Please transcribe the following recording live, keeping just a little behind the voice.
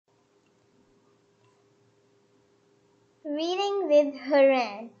Reading with her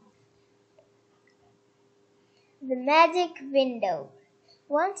aunt. The Magic Window.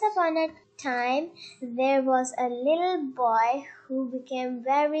 Once upon a time, there was a little boy who became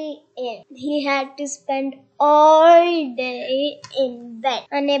very ill. He had to spend all day in bed,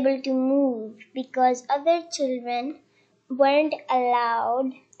 unable to move because other children weren't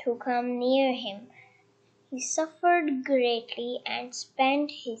allowed to come near him. He suffered greatly and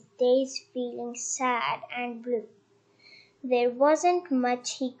spent his days feeling sad and blue. There wasn't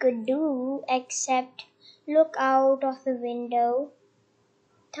much he could do except look out of the window.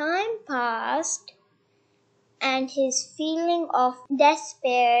 Time passed, and his feeling of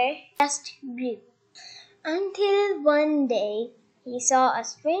despair just grew, until one day he saw a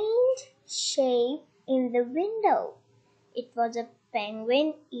strange shape in the window. It was a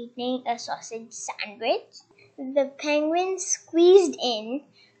penguin eating a sausage sandwich. The penguin squeezed in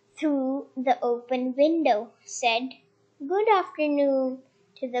through the open window, said, "Good afternoon,"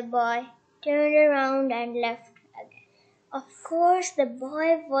 to the boy, turned around and left again. Of course, the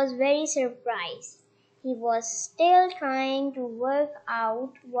boy was very surprised. He was still trying to work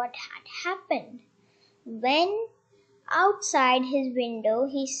out what had happened, when outside his window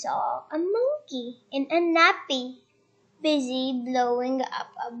he saw a monkey in a nappy, busy blowing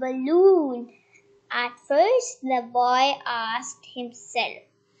up a balloon. At first, the boy asked himself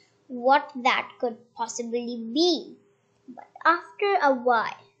what that could possibly be. But after a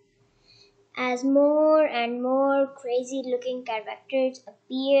while, as more and more crazy-looking characters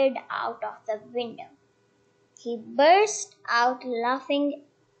appeared out of the window, he burst out laughing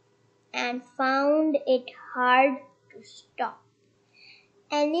and found it hard to stop.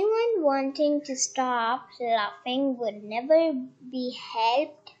 Anyone wanting to stop laughing would never be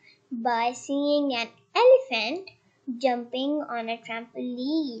helped by seeing an elephant jumping on a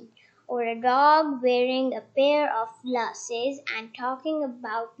trampoline, or a dog wearing a pair of glasses and talking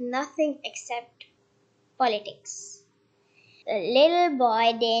about nothing except politics. The little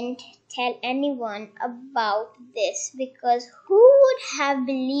boy didn't tell anyone about this because who would have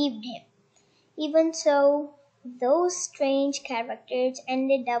believed him? Even so, those strange characters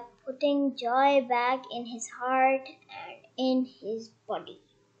ended up putting joy back in his heart and in his body.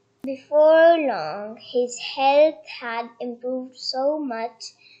 Before long, his health had improved so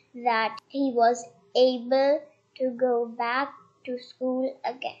much that he was able to go back to school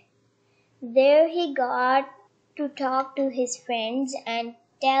again. There he got to talk to his friends and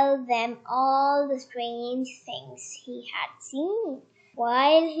tell them all the strange things he had seen.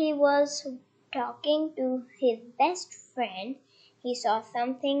 While he was talking to his best friend, he saw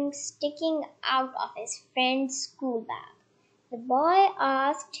something sticking out of his friend's school bag. The boy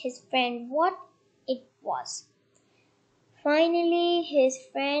asked his friend what it was. Finally, his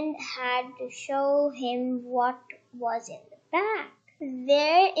friend had to show him what was in the bag.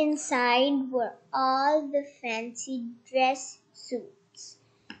 There inside were all the fancy dress suits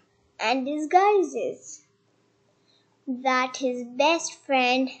and disguises that his best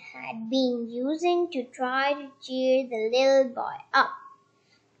friend had been using to try to cheer the little boy up.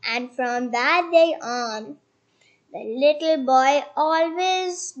 And from that day on, the little boy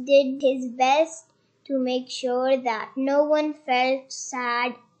always did his best to make sure that no one felt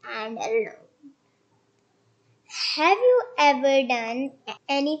sad and alone. Have you ever done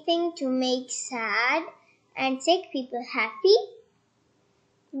anything to make sad and sick people happy?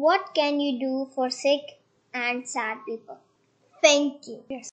 What can you do for sick and sad people? Thank you.